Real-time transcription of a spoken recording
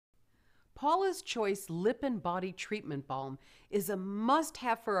Paula's Choice Lip and Body Treatment Balm is a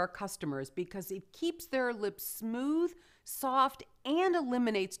must-have for our customers because it keeps their lips smooth, soft, and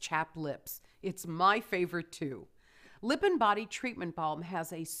eliminates chapped lips. It's my favorite too. Lip and Body Treatment Balm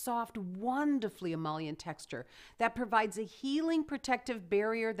has a soft, wonderfully emollient texture that provides a healing protective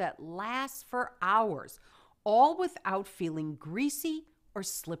barrier that lasts for hours, all without feeling greasy or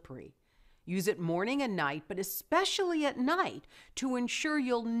slippery. Use it morning and night, but especially at night, to ensure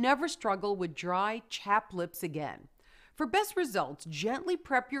you'll never struggle with dry, chapped lips again. For best results, gently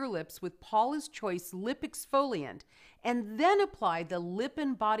prep your lips with Paula's Choice Lip Exfoliant and then apply the Lip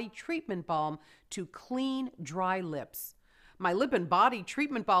and Body Treatment Balm to clean, dry lips. My Lip and Body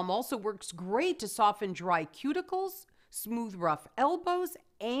Treatment Balm also works great to soften dry cuticles, smooth rough elbows,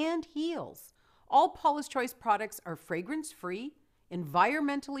 and heels. All Paula's Choice products are fragrance-free,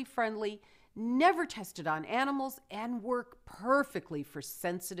 environmentally friendly, never tested on animals, and work perfectly for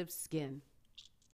sensitive skin.